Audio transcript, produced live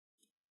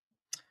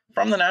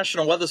From the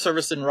National Weather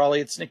Service in Raleigh,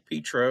 it's Nick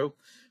Petro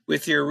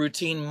with your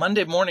routine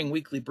Monday morning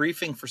weekly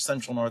briefing for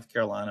Central North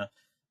Carolina,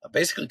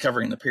 basically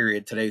covering the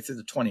period today through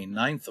the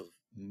 29th of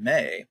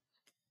May.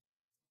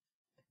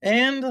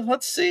 And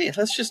let's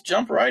just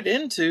jump right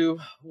into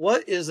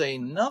what is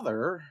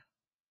another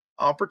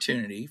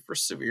opportunity for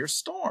severe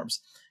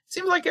storms. It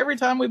seems like every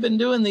time we've been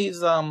doing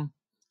these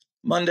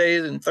Monday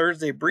and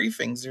Thursday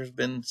briefings, there's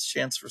been a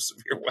chance for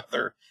severe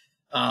weather.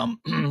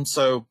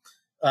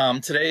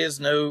 Today is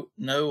no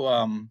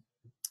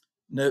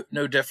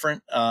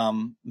different.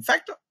 In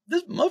fact,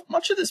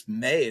 much of this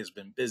May has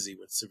been busy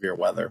with severe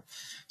weather.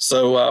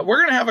 So we're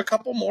going to have a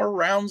couple more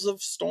rounds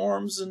of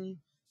storms and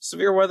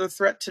severe weather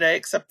threat today,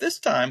 except this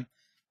time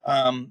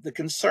the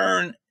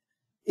concern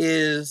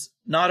is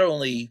not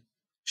only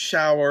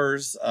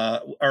showers,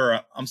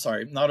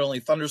 not only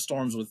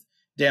thunderstorms with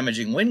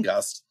damaging wind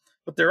gusts,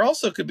 but there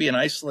also could be an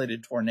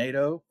isolated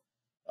tornado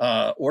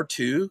or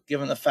two,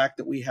 given the fact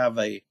that we have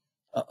a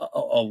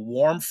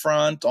warm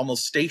front,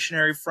 almost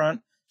stationary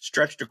front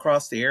stretched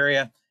across the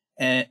area.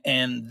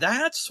 And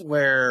that's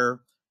where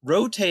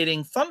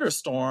rotating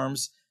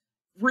thunderstorms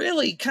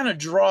really kind of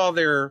draw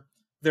their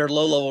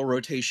low-level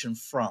rotation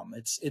from.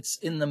 It's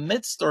in the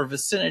midst or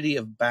vicinity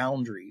of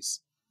boundaries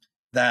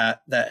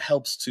that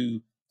helps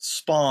to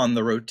spawn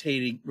the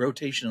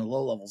rotation of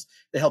low levels.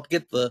 They help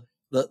get the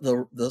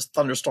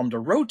thunderstorm to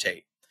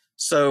rotate.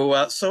 So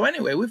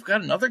anyway, we've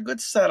got another good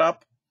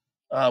setup.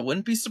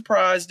 Wouldn't be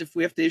surprised if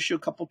we have to issue a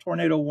couple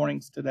tornado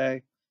warnings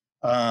today.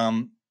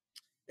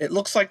 It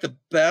looks like the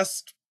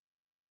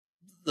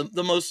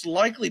most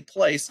likely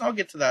place, and I'll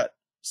get to that,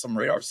 some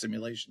radar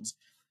simulations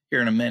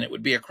here in a minute,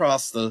 would be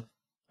across the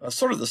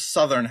sort of the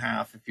southern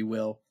half, if you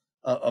will,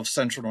 of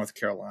central North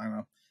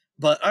Carolina.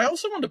 But I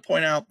also want to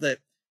point out that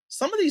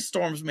some of these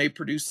storms may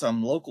produce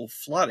some local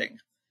flooding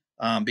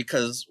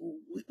because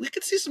we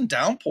could see some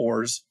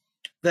downpours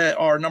that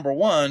are, number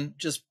one,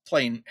 just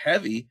plain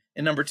heavy,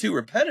 and number two,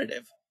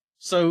 repetitive.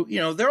 So,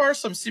 there are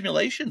some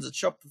simulations that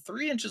show up to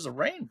 3 inches of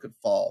rain could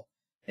fall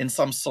in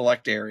some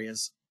select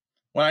areas.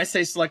 When I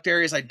say select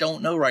areas, I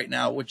don't know right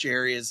now which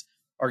areas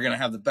are going to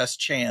have the best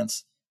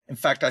chance. In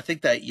fact, I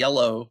think that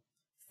yellow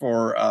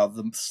for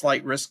the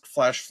slight risk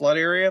flash flood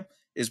area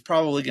is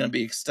probably going to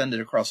be extended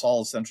across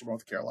all of central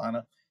North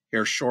Carolina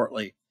here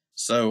shortly.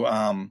 So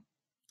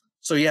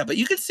yeah, but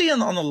you can see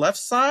on the left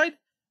side,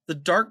 the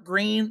dark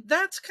green,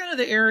 that's kind of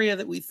the area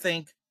that we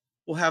think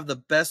will have the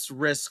best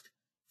risk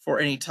for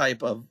any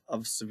type of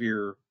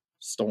severe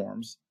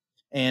storms.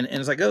 And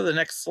as I go to the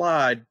next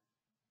slide,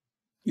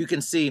 you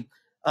can see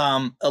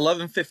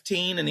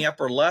 1115 in the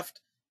upper left,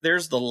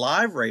 there's the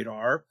live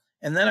radar.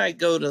 And then I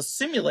go to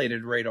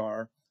simulated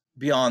radar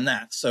beyond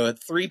that. So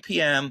at 3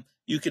 p.m.,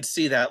 you could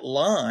see that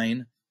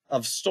line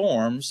of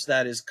storms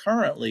that is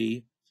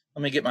currently,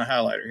 let me get my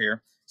highlighter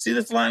here. See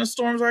this line of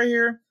storms right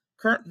here?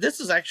 This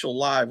is actual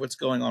live, what's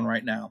going on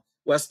right now.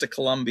 West of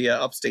Columbia,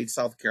 upstate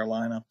South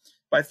Carolina.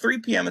 By 3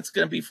 p.m., it's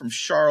going to be from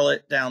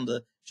Charlotte down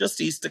to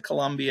just east of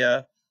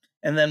Columbia.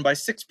 And then by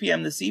 6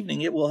 p.m. this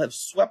evening, it will have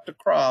swept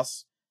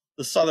across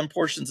the southern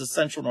portions of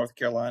central North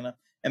Carolina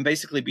and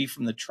basically be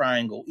from the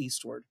triangle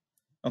eastward.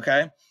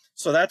 Okay?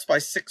 So that's by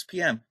 6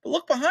 p.m. But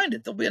look behind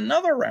it. There'll be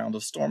another round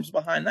of storms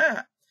behind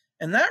that.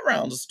 And that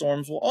round of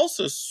storms will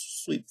also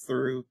sweep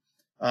through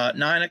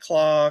 9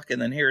 o'clock,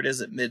 and then here it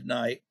is at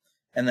midnight.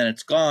 And then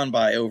it's gone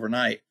by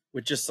overnight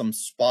with just some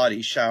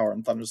spotty shower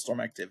and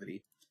thunderstorm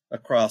activity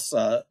across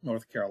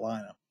North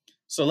Carolina.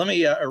 So let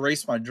me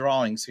erase my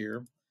drawings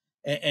here.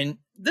 And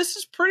this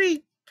is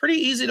pretty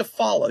easy to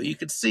follow. You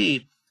can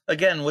see,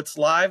 again, what's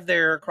live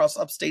there across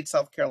upstate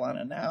South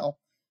Carolina now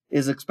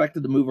is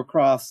expected to move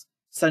across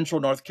central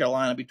North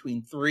Carolina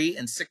between 3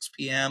 and 6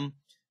 p.m.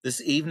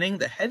 this evening.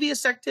 The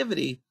heaviest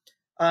activity,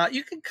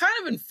 you can kind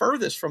of infer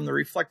this from the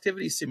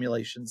reflectivity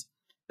simulations.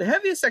 The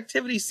heaviest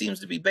activity seems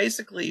to be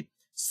basically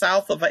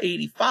south of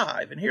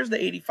 85. And here's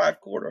the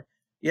 85 corridor.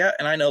 Yeah,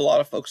 and I know a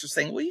lot of folks are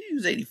saying, well, you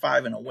use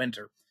 85 in a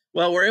winter.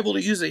 Well, we're able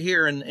to use it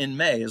here in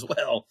May as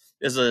well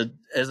as a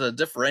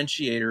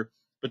differentiator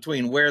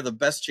between where the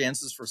best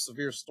chances for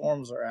severe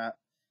storms are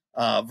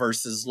at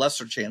versus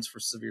lesser chance for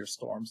severe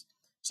storms.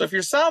 So if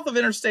you're south of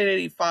Interstate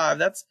 85,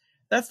 that's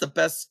the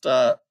best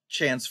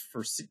chance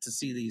to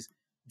see these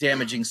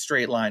damaging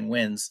straight line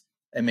winds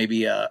and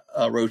maybe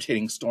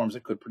rotating storms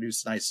that could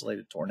produce an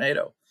isolated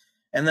tornado.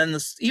 And then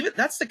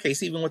that's the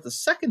case even with the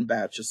second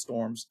batch of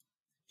storms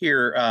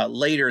here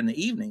later in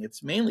the evening.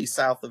 It's mainly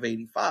south of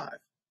 85.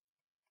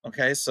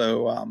 Okay,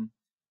 so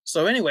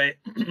anyway,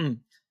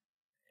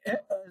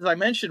 as I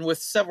mentioned, with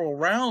several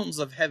rounds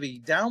of heavy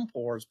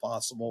downpours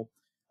possible,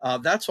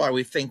 that's why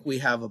we think we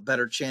have a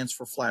better chance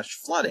for flash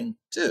flooding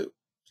too.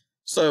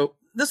 So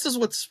this is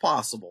what's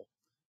possible: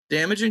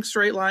 damaging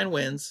straight line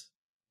winds,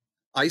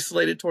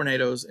 isolated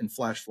tornadoes, and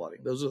flash flooding.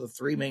 Those are the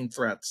three main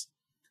threats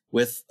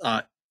with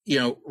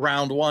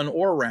round one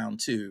or round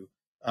two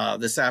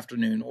this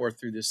afternoon or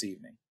through this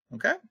evening.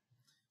 Okay,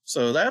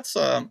 so that's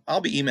I'll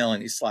be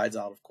emailing these slides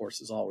out, of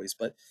course, as always,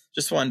 but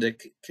just wanted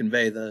to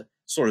convey the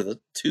sort of the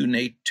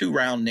two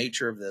round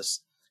nature of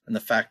this and the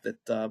fact that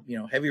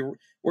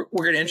we're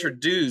going to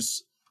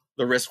introduce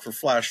the risk for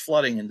flash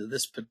flooding into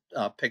this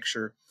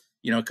picture,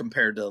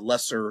 compared to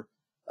lesser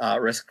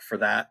risk for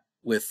that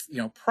with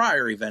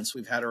prior events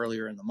we've had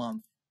earlier in the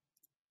month.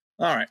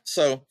 All right,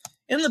 so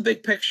in the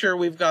big picture,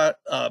 we've got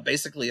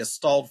basically a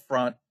stalled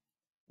front.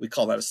 We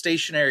call that a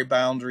stationary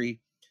boundary,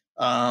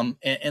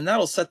 and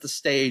that'll set the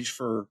stage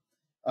for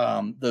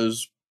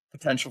those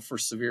potential for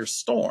severe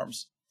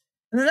storms.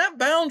 And then that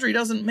boundary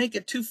doesn't make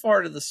it too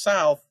far to the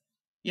south.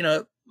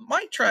 It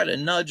might try to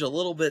nudge a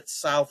little bit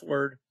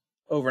southward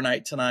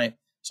overnight tonight.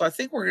 So I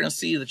think we're going to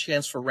see the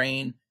chance for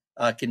rain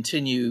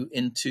continue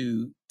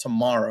into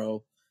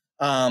tomorrow.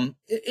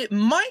 It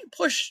might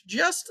push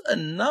just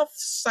enough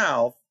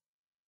south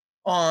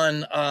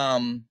on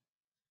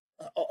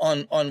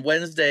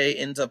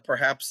Wednesday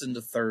perhaps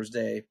into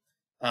Thursday,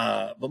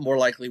 but more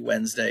likely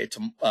Wednesday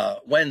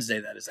Wednesday.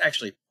 That is,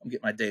 actually, I'm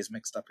getting my days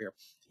mixed up here.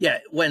 Yeah,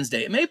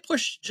 Wednesday. It may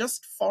push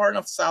just far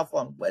enough south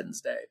on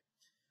Wednesday,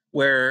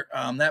 where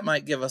that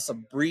might give us a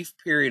brief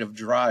period of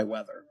dry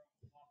weather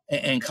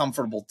and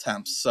comfortable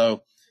temps.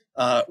 So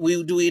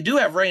we do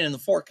have rain in the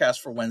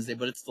forecast for Wednesday,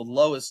 but it's the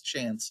lowest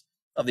chance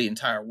of the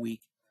entire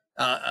week.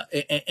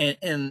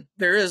 And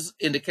there is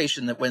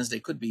indication that Wednesday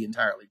could be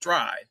entirely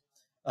dry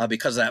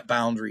because of that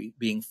boundary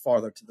being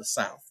farther to the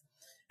south.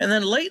 And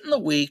then late in the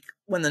week,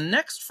 when the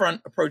next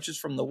front approaches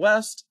from the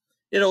west,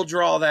 it'll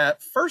draw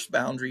that first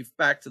boundary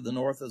back to the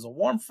north as a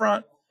warm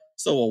front.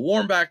 So we'll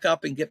warm back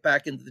up and get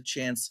back into the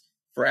chance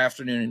for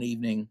afternoon and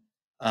evening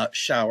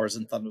showers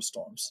and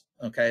thunderstorms.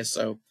 Okay,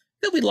 so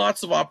there'll be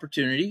lots of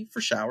opportunity for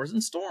showers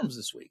and storms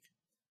this week.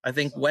 I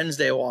think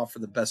Wednesday will offer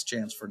the best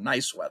chance for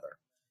nice weather.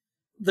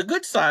 The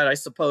good side, I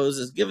suppose,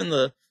 is given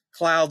the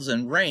clouds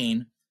and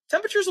rain,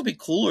 temperatures will be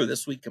cooler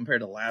this week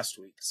compared to last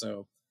week.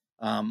 So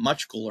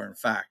much cooler, in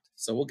fact.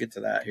 So we'll get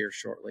to that here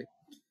shortly.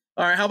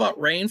 All right, how about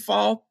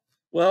rainfall?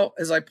 Well,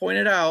 as I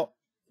pointed out,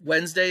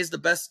 Wednesday is the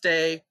best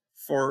day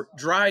for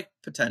dry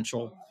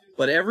potential,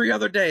 but every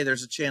other day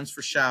there's a chance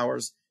for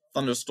showers,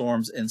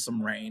 thunderstorms, and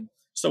some rain.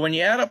 So when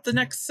you add up the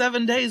next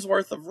 7 days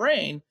worth of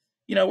rain,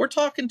 we're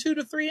talking 2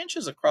 to 3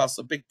 inches across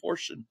a big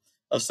portion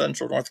of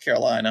central North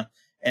Carolina,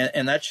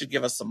 and that should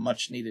give us some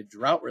much needed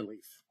drought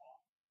relief.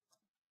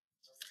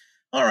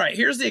 All right,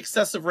 here's the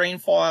excessive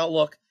rainfall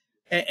outlook.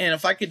 And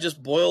if I could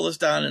just boil this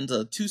down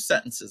into 2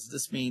 sentences,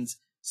 this means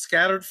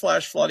scattered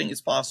flash flooding is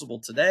possible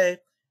today,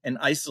 and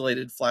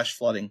isolated flash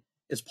flooding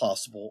is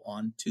possible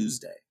on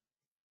Tuesday.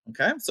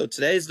 Okay, so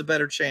today is the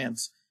better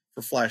chance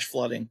for flash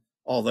flooding,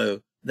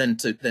 although than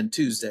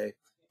Tuesday,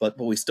 but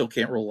we still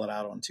can't rule it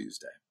out on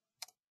Tuesday.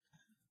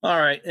 All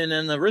right, and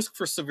then the risk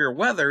for severe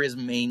weather is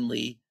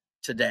mainly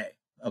today.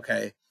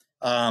 Okay,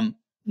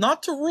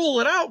 not to rule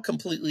it out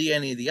completely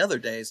any of the other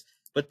days,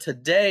 but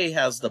today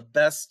has the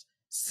best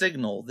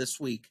signal this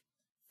week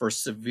for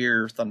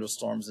severe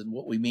thunderstorms, and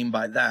what we mean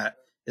by that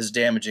is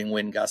damaging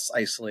wind gusts,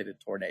 isolated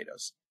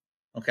tornadoes.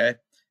 Okay,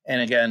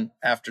 and again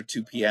after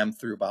 2 p.m.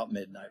 through about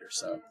midnight or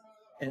so,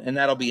 and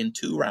that'll be in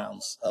 2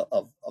 rounds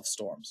of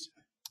storms.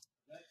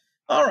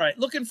 All right,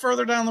 looking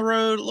further down the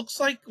road, it looks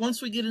like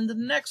once we get into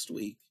next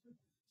week,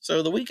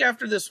 so the week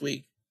after this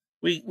week,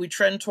 we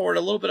trend toward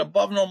a little bit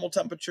above normal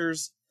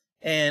temperatures,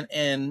 and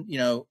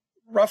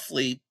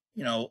roughly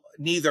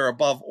neither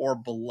above or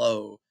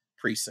below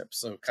precip,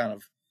 so kind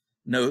of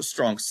no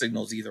strong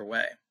signals either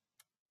way.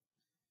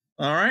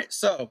 All right,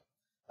 so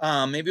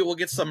maybe we'll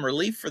get some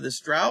relief for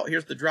this drought.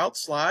 Here's the drought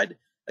slide.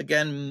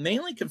 Again,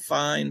 mainly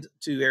confined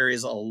to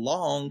areas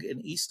along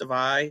and east of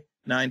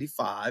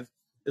I-95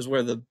 is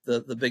where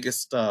the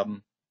biggest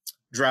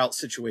drought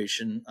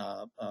situation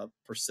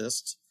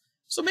persists.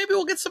 So maybe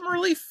we'll get some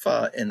relief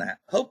in that,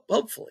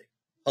 hopefully.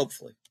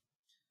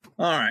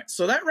 All right,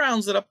 so that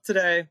rounds it up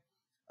today,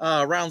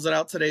 rounds it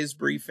out today's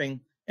briefing.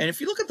 And if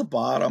you look at the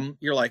bottom,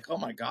 you're like, oh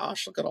my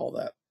gosh, look at all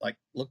that. Like,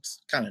 looks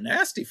kind of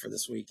nasty for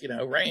this week,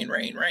 rain.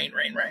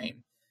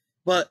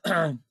 But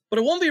it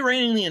won't be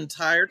raining the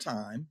entire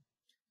time.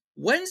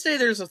 Wednesday,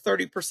 there's a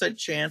 30%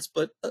 chance,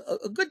 but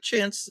a good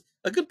chance,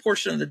 a good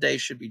portion of the day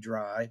should be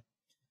dry.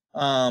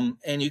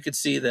 And you could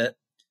see that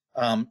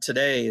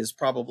today is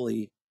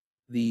probably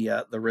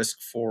the risk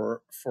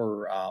for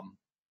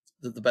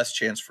the best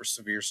chance for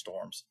severe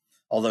storms.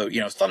 Although,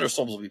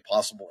 thunderstorms will be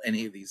possible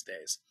any of these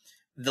days.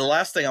 The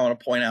last thing I want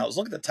to point out is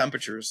look at the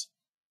temperatures.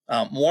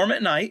 Warm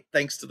at night,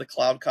 thanks to the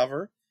cloud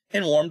cover,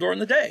 and warm during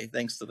the day,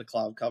 thanks to the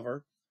cloud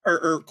cover,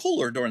 or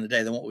cooler during the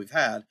day than what we've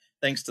had,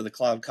 thanks to the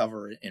cloud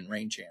cover and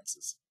rain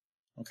chances.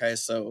 Okay,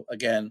 so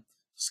again,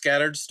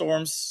 scattered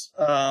storms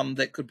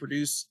that could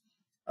produce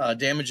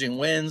damaging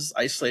winds,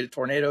 isolated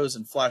tornadoes,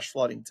 and flash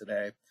flooding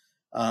today.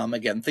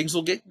 Again, things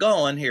will get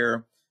going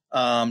here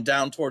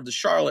down toward the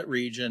Charlotte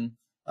region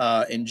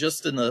and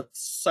just in the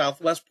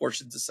southwest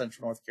portions of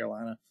central North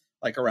Carolina,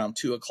 like around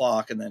 2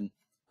 o'clock, and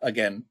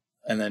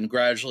then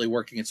gradually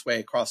working its way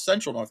across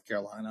central North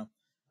Carolina,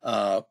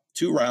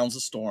 2 rounds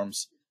of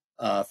storms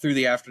through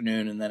the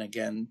afternoon, and then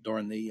again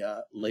during the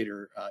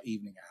later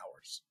evening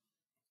hours.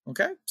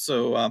 Okay,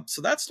 so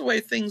that's the way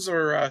things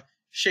are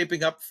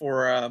shaping up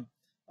for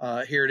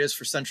here it is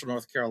for Central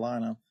North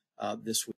Carolina this week.